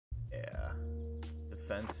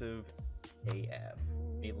defensive AF.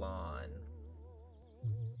 Milan.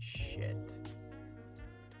 Shit.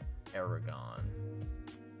 Aragon.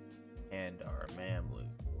 And our Mamluk.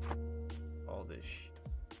 All this shit.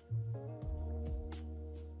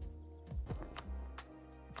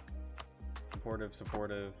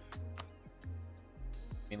 Supportive.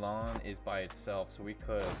 Milan is by itself, so we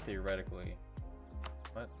could theoretically.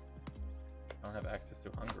 What? I don't have access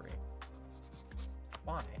to Hungary.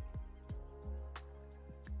 Why?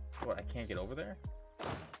 What? I can't get over there?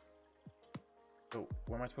 So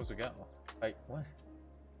where am I supposed to go? What? Okay.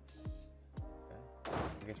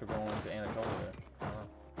 I guess we're going to Anatolia. I don't know.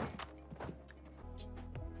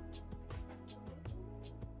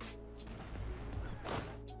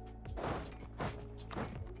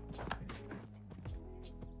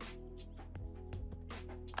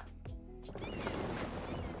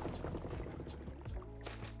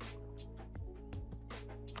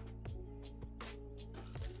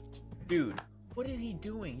 Dude, what is he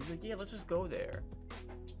doing? He's like, yeah, let's just go there.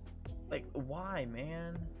 Like, why,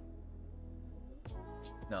 man?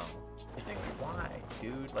 No. I think, why,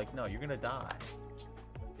 dude? Like, no, you're gonna die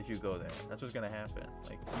if you go there. That's what's gonna happen.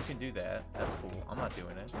 Like, you can do that. That's cool. I'm not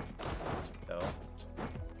doing it. So.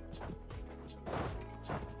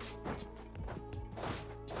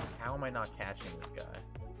 How am I not catching this guy?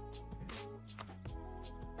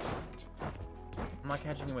 I'm not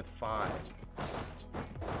catching him with 5.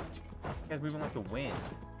 This guy's moving like the wind.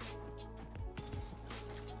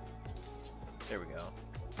 There we go.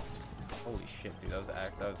 Holy shit, dude. I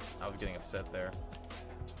was getting upset there.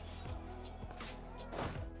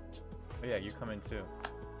 Oh yeah, you come in too.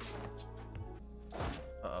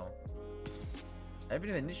 Uh-oh. I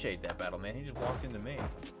didn't initiate that battle, man. He just walked into me.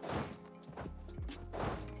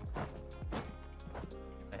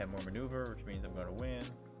 I have more maneuver, which means I'm going to win.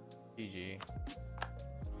 GG.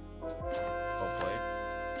 Well played.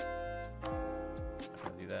 Not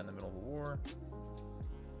gonna do that in the middle of a war.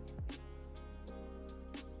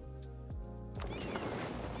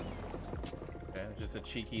 Okay, just a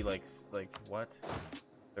cheeky like what?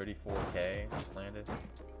 34k just landed.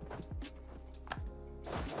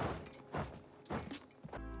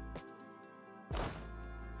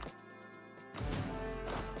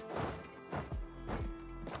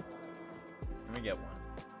 Let me get one.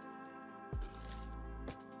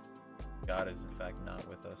 God is in fact not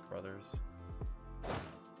with us, brothers.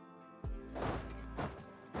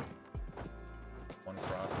 One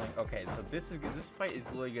crossing. Okay, so this fight is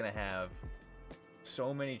literally gonna have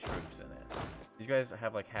so many troops in it. These guys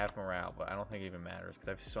have like half morale, but I don't think it even matters because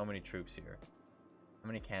I have so many troops here. How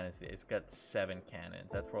many cannons? It's got 7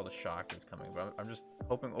 cannons. That's where all the shock is coming. But I'm just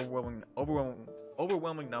hoping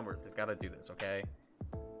overwhelming numbers. It's got to do this, okay?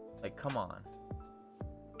 Like, come on.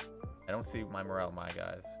 I don't see my morale, my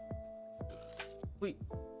guys. Wait.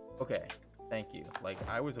 Okay. Thank you. Like,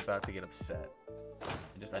 I was about to get upset.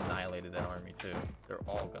 I just annihilated that army too. They're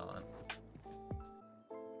all gone.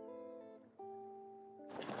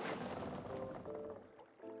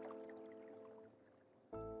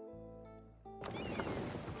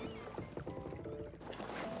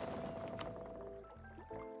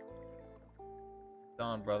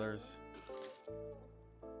 Gone, brothers.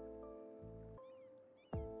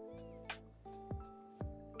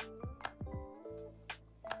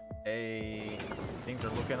 Hey, things are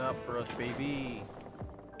looking up for us, baby.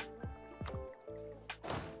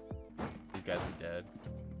 These guys are dead.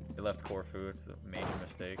 They left Corfu. It's a major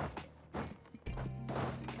mistake.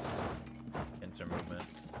 Pincer movement.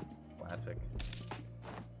 Classic.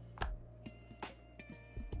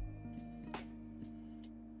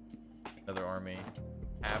 Another army.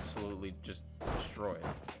 Absolutely just destroyed.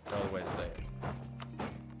 No other way to say it.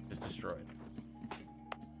 Just destroyed.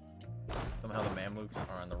 Somehow the Mamluks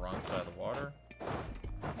are on the wrong side of the water.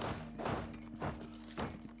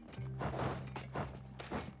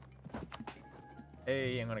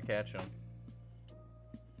 Hey, I'm gonna catch him.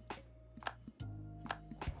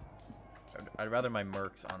 I'd rather my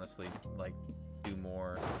mercs, honestly, like, do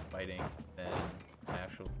more fighting than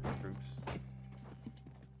actual troops.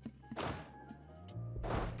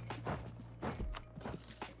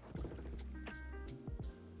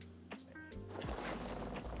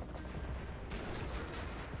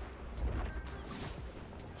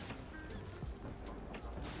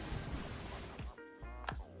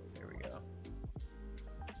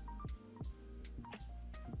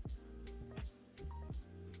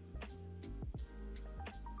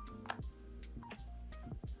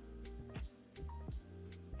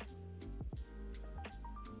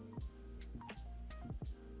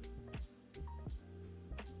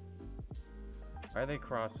 Why are they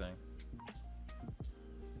crossing?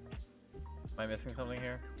 I missing something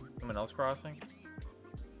here? Someone else crossing?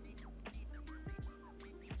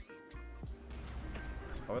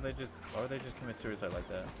 Why would they just commit suicide like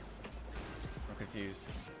that? I'm confused.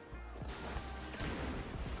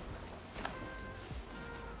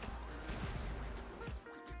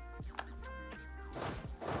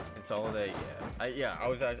 Consolidate, yeah. I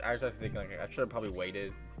was actually thinking like I should have probably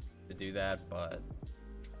waited to do that, but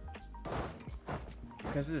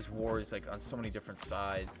because of this war is like on so many different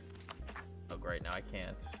sides. Oh great, now I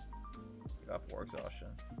can't pick up war exhaustion.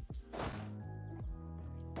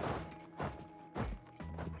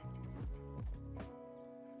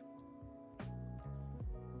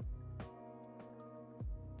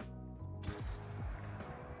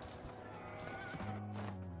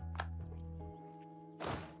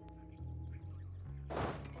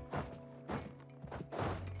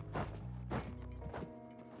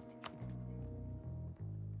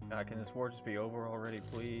 God, can this war just be over already,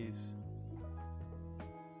 please?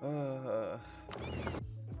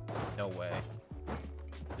 No way.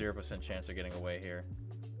 0% chance of getting away here.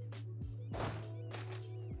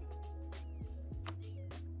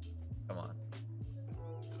 Come on.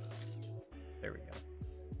 There we go.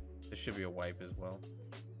 This should be a wipe as well.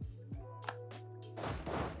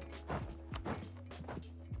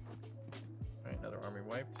 Alright, another army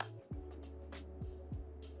wiped.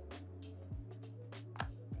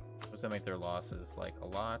 What's that make their losses? Like, a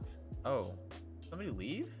lot? Oh. Somebody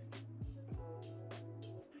leave?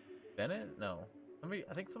 Bennett? No.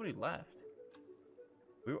 I think somebody left.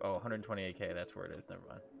 Oh, 128k, that's where it is, never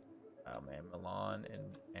mind. Oh man, Milan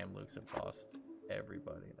and Mamluks have lost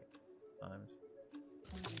everybody like times.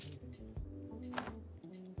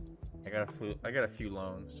 I got a few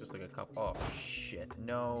loans, just like a couple. Oh shit,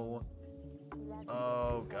 no.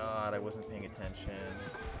 Oh god, I wasn't paying attention.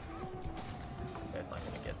 This guy's not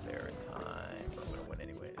gonna get there in time, but I'm gonna win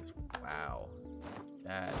anyways. Wow.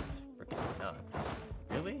 That's freaking nuts.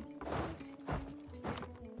 Really?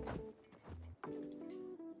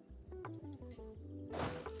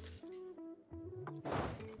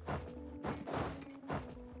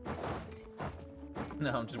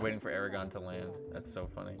 No, I'm just waiting for Aragon to land. That's so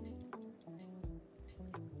funny.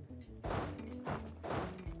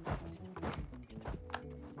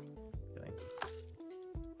 Kidding.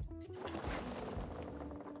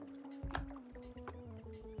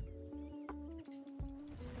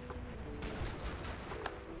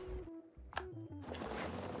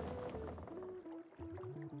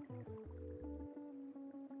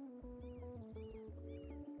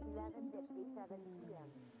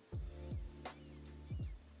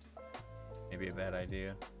 Maybe a bad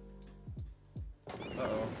idea.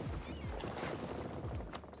 Uh-oh.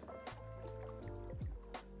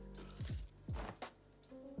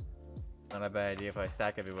 Not a bad idea if I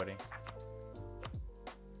stack everybody.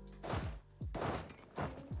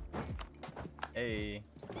 Hey,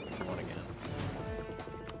 won again.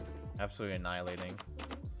 Absolutely annihilating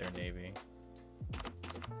their navy.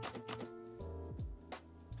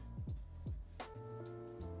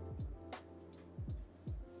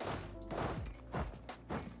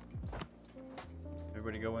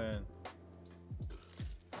 Everybody go in.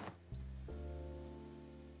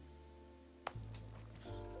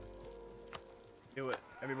 Let's do it.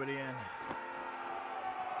 Everybody in.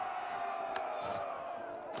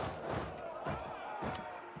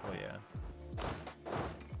 Oh yeah.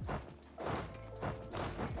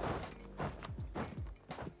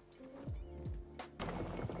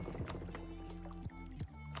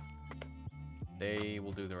 They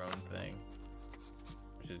will do their own thing,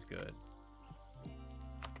 which is good.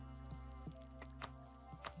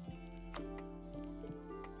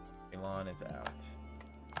 Elon is out.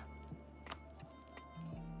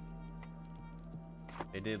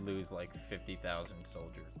 They did lose like 50,000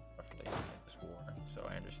 soldiers roughly in this war, so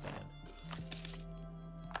I understand.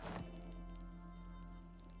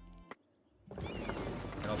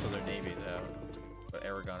 And also their navy's out, but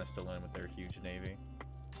Aragon is still in with their huge navy.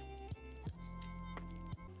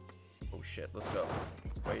 Oh shit, let's go.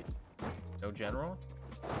 Wait, no general?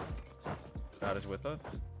 God is with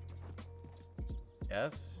us?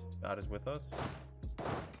 Yes, God is with us.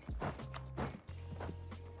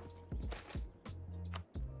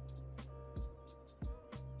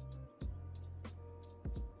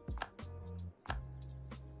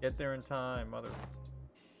 Get there in time,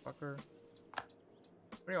 motherfucker. How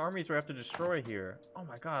many armies do I have to destroy here? Oh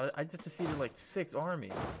my god, I just defeated like 6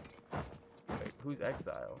 armies. Wait, who's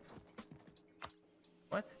exiled?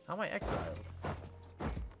 What? How am I exiled?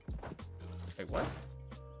 Wait, what?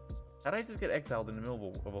 How did I just get exiled in the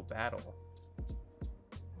middle of a battle?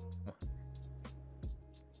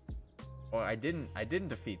 Oh, I didn't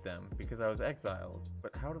defeat them because I was exiled.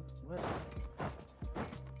 But how does what?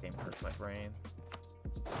 Game hurts my brain.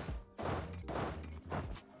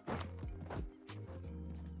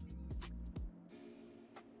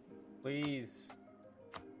 Please.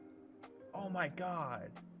 Oh my god.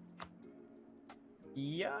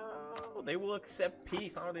 Yo, they will accept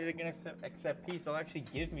peace. I don't think they're gonna accept peace. They'll actually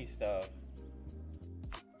give me stuff.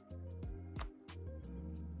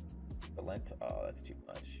 The lent. Oh, that's too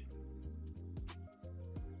much.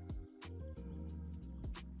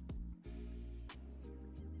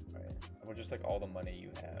 Alright. Well, just like all the money you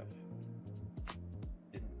have.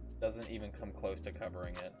 It doesn't even come close to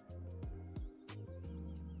covering it.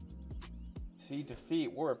 See,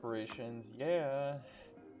 defeat, war reparations. Yeah.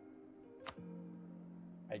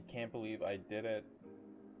 I can't believe I did it.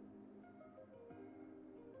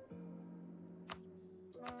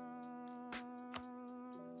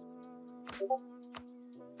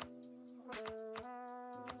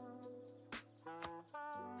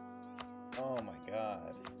 Oh my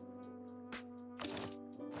god.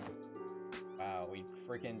 Wow, we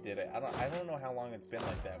freaking did it. I don't know how long it's been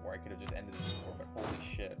like that where I could have just ended this war, but holy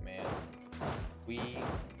shit, man. We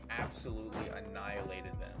absolutely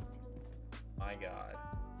annihilated them. My god.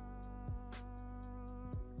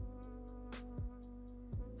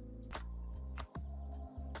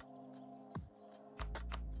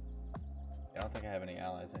 I don't think I have any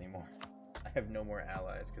allies anymore. I have no more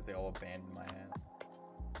allies because they all abandoned my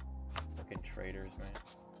ass. Fucking traitors, man.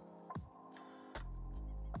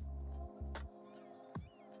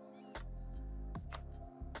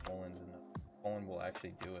 Poland will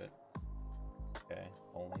actually do it. Okay,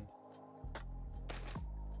 Poland.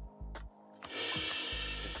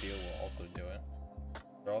 This deal will also do it.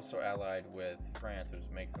 They're also allied with France, which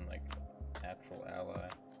makes them like a natural ally.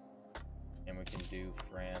 And we can do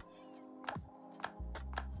France.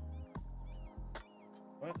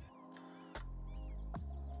 What?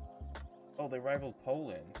 Oh, they rivaled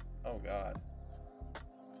Poland. Oh god.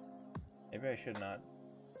 Maybe I should not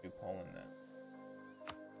do Poland then.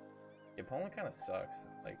 Yeah, Poland kind of sucks.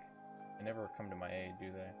 Like, they never come to my aid,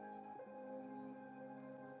 do they?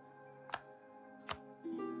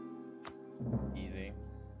 Easy.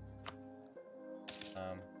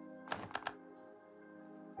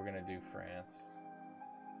 We're gonna do France.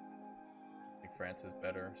 I think France is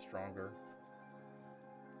better, stronger.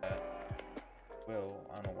 That will,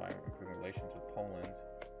 I don't know why I'm improving relations with Poland.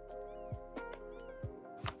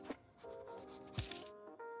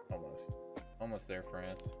 Almost there,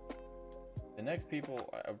 France. The next people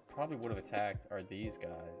I probably would have attacked are these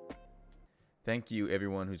guys. Thank you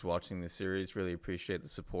everyone who's watching this series. Really appreciate the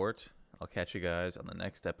support. I'll catch you guys on the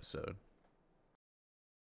next episode.